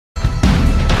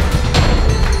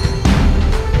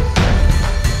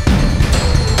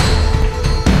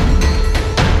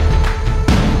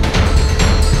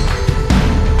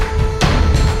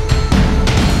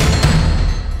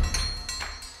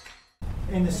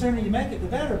sooner you make it, the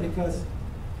better, because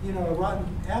you know, a rotten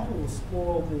apple will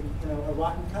spoil the, you know, a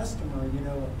rotten customer, you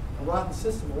know, a rotten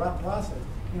system, a rotten process.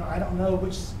 You know, I don't know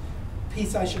which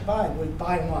piece I should buy. Well,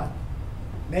 buy one.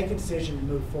 Make a decision and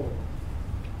move forward.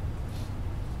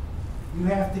 You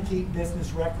have to keep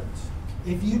business records.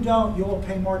 If you don't, you will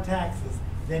pay more taxes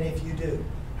than if you do.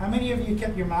 How many of you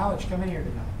kept your mileage coming here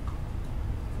tonight?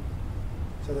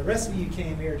 So the rest of you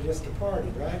came here just to party,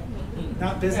 right?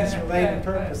 Not business-related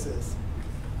purposes.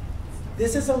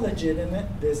 This is a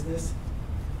legitimate business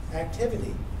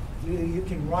activity. You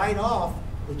can write off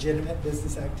legitimate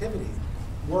business activities.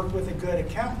 Work with a good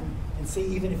accountant and see,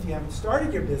 even if you haven't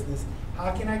started your business,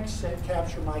 how can I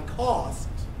capture my cost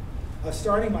of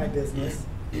starting my business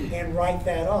and write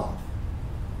that off?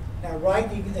 Now,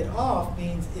 writing it off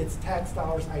means it's tax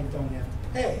dollars I don't have to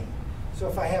pay. So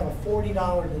if I have a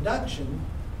 $40 deduction,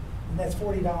 and that's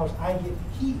 $40 I get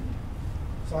to keep.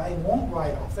 So I won't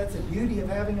write off. That's the beauty of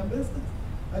having a business.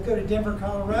 I go to Denver,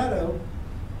 Colorado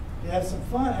to have some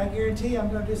fun. I guarantee I'm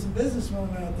going to do some business when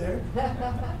I'm out there.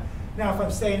 Now, if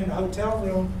I'm staying in a hotel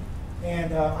room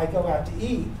and I go out to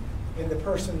eat, and the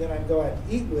person that I go out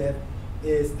to eat with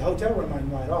is the hotel room, I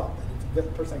can write off. But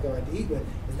the person I go out to eat with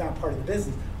is not part of the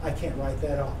business. I can't write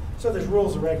that off. So there's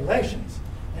rules and regulations.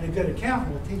 And a good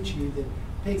accountant will teach you that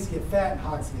pigs get fat and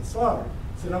hogs get slaughtered.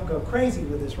 So don't go crazy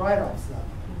with this write-off stuff.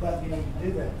 But you need to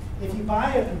do that. If you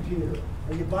buy a computer,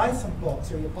 or you buy some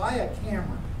books, or you buy a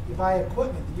camera, you buy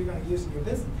equipment that you're going to use in your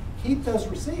business, keep those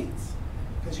receipts,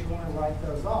 because you want to write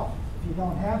those off if you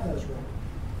don't have those records.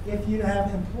 If you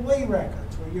have employee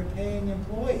records where you're paying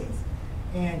employees,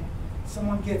 and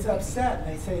someone gets upset and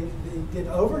they say they did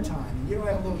overtime, and you don't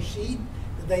have a little sheet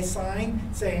that they sign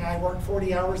saying, I worked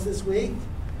 40 hours this week,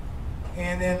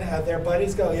 and then their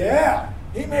buddies go, yeah,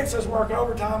 he makes us work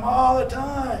overtime all the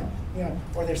time. You know,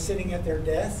 or they're sitting at their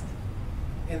desk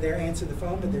and they're answering the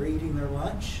phone, but they're eating their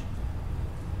lunch.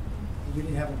 And you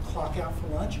didn't have them clock out for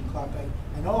lunch and clock back.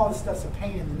 I know all this stuff's a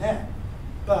pain in the neck,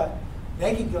 but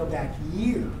they can go back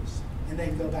years, and they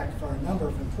can go back for a number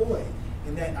of employees.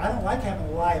 And then I don't like having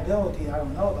a liability I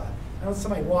don't know about. I don't want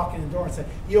somebody walk in the door and say,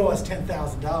 you owe us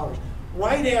 $10,000.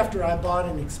 Right after I bought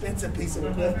an expensive piece of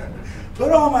equipment,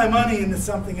 put all my money into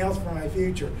something else for my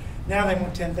future. Now they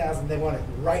want $10,000, they want it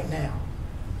right now.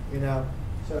 You know,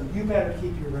 so you better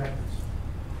keep your records.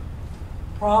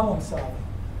 Problem solving.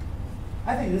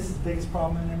 I think this is the biggest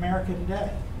problem in America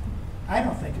today. I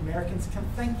don't think Americans can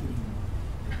think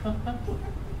anymore.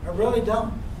 I really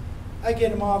don't. I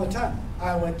get them all the time.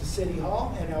 I went to City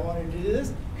Hall and I wanted to do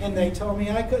this, and they told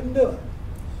me I couldn't do it.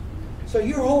 So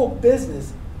your whole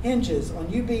business hinges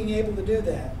on you being able to do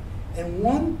that. And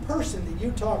one person that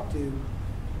you talked to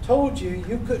told you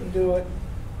you couldn't do it.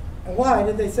 And why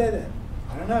did they say that?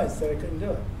 I don't know. They said I couldn't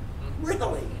do it.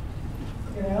 Really?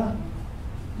 You know?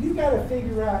 You've got to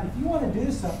figure out, if you want to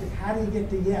do something, how do you get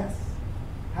to yes?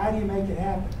 How do you make it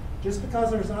happen? Just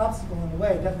because there's an obstacle in the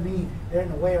way doesn't mean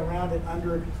there's a way around it,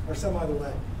 under it, or some other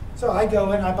way. So I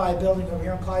go in, I buy a building over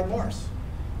here on Clyde Morris.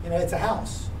 You know, it's a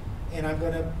house, and I'm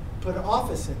going to put an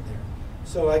office in there.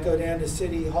 So I go down to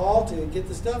City Hall to get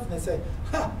the stuff, and they say,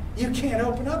 huh, you can't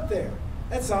open up there.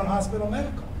 That's on Hospital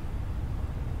Medical.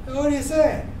 So what are you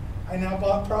saying? I now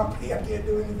bought property I can't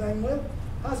do anything with?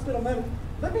 Hospital Medical.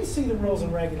 Let me see the rules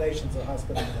and regulations of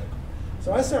Hospital Medical.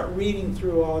 So I start reading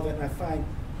through all of it, and I find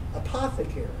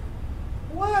apothecary.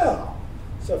 Well,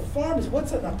 so pharmacy,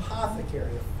 what's an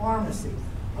apothecary, a pharmacy?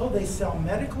 Oh, they sell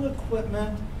medical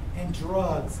equipment and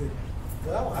drugs.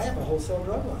 Well, I have a wholesale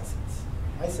drug license.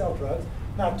 I sell drugs,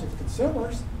 not to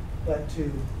consumers, but to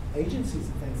agencies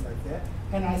and things like that,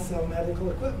 and I sell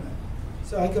medical equipment.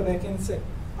 So I go back in and say,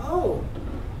 oh,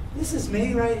 this is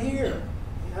me right here.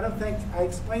 I don't think I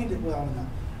explained it well enough.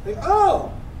 Like,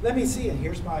 oh, let me see it.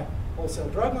 Here's my wholesale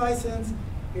drug license.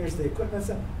 Here's the equipment.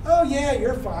 Oh, yeah,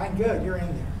 you're fine. Good, you're in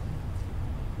there.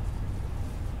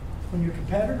 When your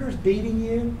competitor's beating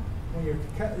you, when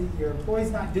your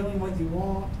employee's not doing what you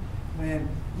want, when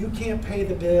you can't pay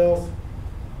the bills,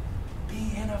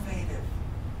 be innovative.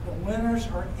 The winners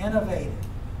are innovative.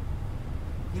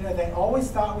 You know, they always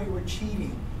thought we were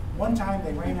cheating. One time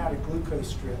they ran out of glucose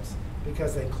strips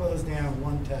because they closed down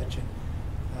One Touch in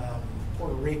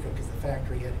Puerto Rico because the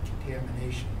factory had a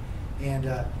contamination.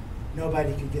 And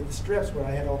nobody could get the strips, where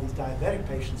I had all these diabetic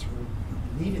patients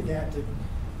who needed that.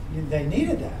 They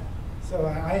needed that. So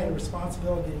I had a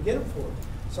responsibility to get them for them.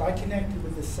 So I connected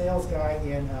with the sales guy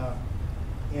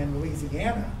in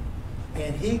Louisiana,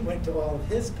 and he went to all of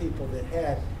his people that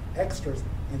had extras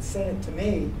and sent it to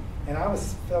me, and I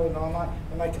was filling online,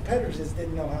 and my competitors just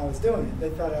didn't know how I was doing it. They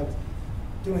thought I was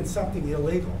doing something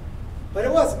illegal, but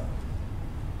it wasn't.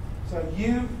 So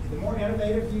the more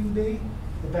innovative you can be,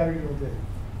 the better you'll do.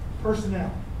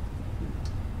 Personnel.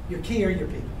 Your key are your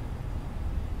people.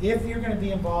 If you're going to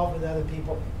be involved with other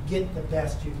people, get the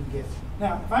best you can get.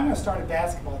 Now, if I'm going to start a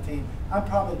basketball team, I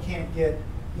probably can't get,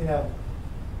 I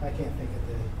can't think of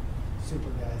the super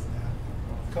guys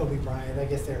now. Kobe Bryant, I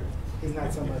guess he's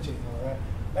not so much anymore, right?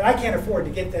 But I can't afford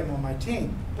to get them on my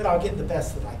team, but I'll get the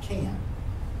best that I can.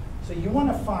 So you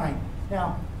want to find,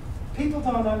 now, people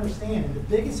don't understand, and the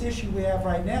biggest issue we have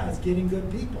right now is getting good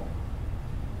people.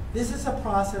 This is a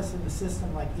process in the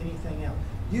system like anything else.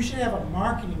 You should have a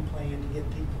marketing plan to get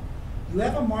people. You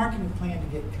have a marketing plan to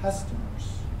get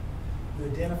customers. You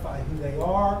identify who they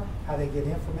are, how they get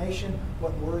information,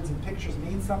 what words and pictures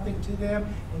mean something to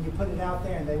them, and you put it out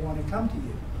there and they want to come to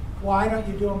you. Why don't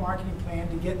you do a marketing plan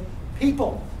to get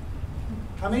people?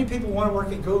 How many people want to work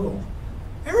at Google?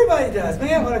 Everybody does.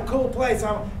 Man, what a cool place.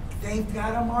 They've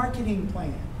got a marketing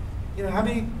plan. How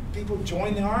many people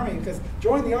join the Army? Because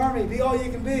join the Army, be all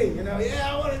you can be.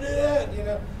 Yeah, I want to do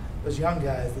that. Those young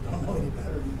guys that don't know any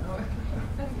better.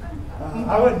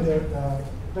 I wouldn't do it.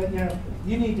 But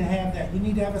you need to have that. You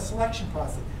need to have a selection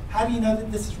process. How do you know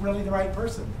that this is really the right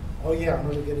person? Oh yeah, I'm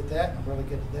really good at that. I'm really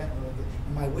good at that. I'm really good.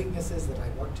 And my weakness is that I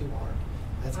work too hard.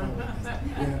 That's my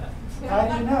weakness. How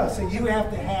do you know? So you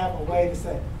have to have a way to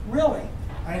say, really?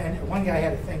 And one guy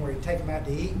had a thing where he'd take them out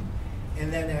to eat,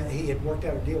 and then he had worked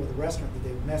out a deal with a restaurant that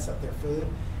they would mess up their food.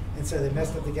 And so they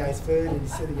messed up the guy's food, and he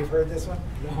said, you've heard this one?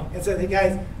 No. And so the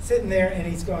guy's sitting there, and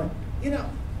he's going,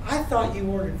 I thought you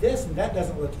ordered this, and that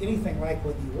doesn't look anything like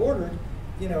what you ordered.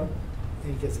 And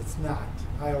he goes, it's not.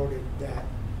 I ordered that.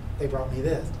 They brought me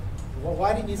this. Well,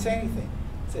 why didn't you say anything?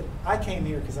 He said, I came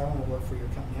here because I want to work for your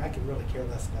company. I could really care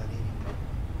less about eating.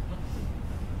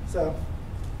 So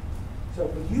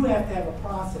but you have to have a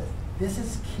process. This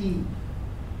is key.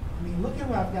 I mean, look at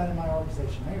what I've got in my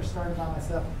organization. I started by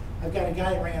myself. I've got a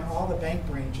guy that ran all the bank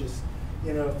branches,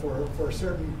 for a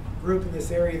certain group in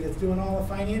this area that's doing all the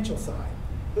financial side.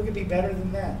 Who could be better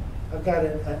than that? I've got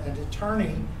an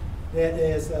attorney that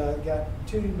has got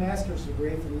 2 master's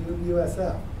degrees from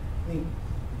USF. I mean,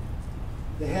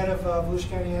 the head of Volusia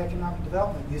County Economic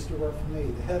Development used to work for me.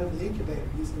 The head of the incubator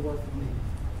used to work for me.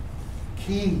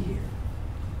 Key here.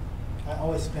 I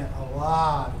always spent a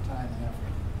lot of time and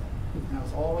effort with that. And I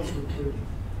was always recruiting.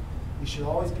 You should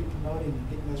always be promoting and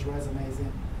getting those resumes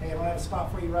in. Hey, I don't have a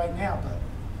spot for you right now, but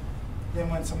then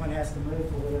when someone has to move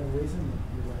for whatever reason,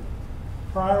 you're ready.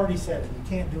 Priority setting. You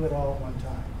can't do it all at one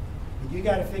time. But you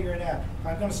got to figure it out. If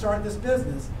I'm going to start this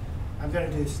business, I'm going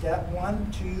to do step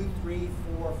 1, 2, 3,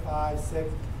 4, 5,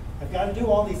 6. I've got to do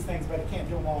all these things, but I can't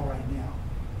do them all right now.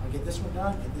 I'll get this one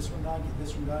done, get this one done, get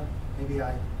this one done. Maybe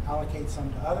I allocate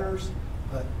some to others,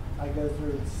 but I go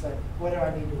through and say, what do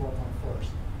I need to work on first?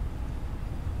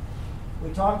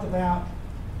 We talked about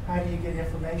how do you get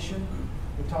information.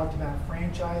 We talked about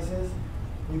franchises.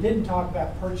 We didn't talk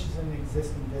about purchasing an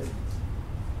existing business.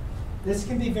 This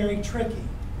can be very tricky.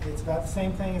 It's about the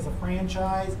same thing as a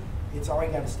franchise. It's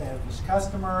already got established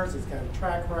customers, it's got a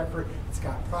track record, it's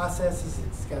got processes,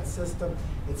 it's got a system,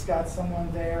 it's got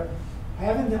someone there.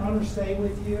 Having the owner stay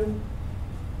with you,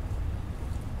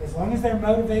 as long as they're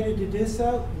motivated to do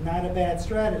so, not a bad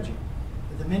strategy.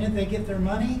 But the minute they get their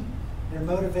money, their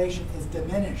motivation is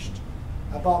diminished.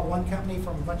 I bought one company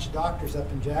from a bunch of doctors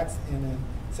up in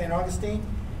St. Augustine,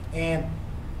 and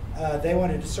they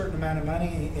wanted a certain amount of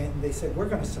money, and they said, we're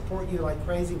going to support you like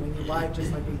crazy when you buy it,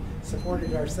 just like we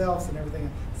supported ourselves and everything.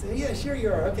 I said, yeah, sure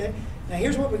you are, okay. Now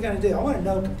here's what we're going to do. I want a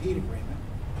no-compete agreement,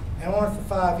 and I want it for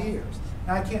 5 years.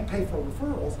 Now I can't pay for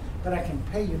referrals, but I can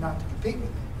pay you not to compete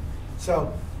with me.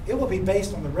 So it will be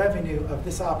based on the revenue of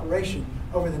this operation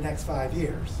over the next 5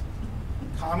 years.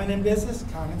 Common in business,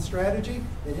 common strategy.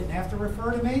 They didn't have to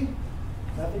refer to me,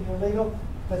 nothing illegal,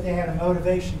 but they had a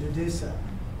motivation to do so.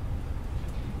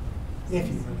 If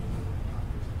you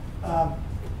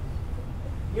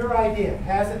your idea,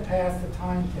 has it passed the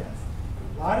time test?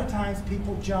 A lot of times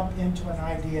people jump into an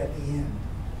idea at the end.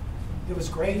 It was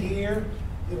great here,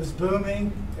 it was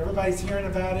booming, everybody's hearing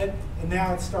about it, and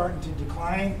now it's starting to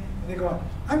decline, and they go,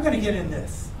 I'm going to get in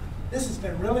this. This has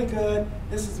been really good,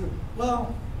 this is,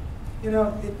 well, you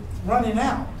know, it's running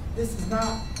out. This is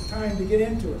not the time to get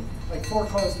into it, like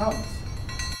foreclosed homes.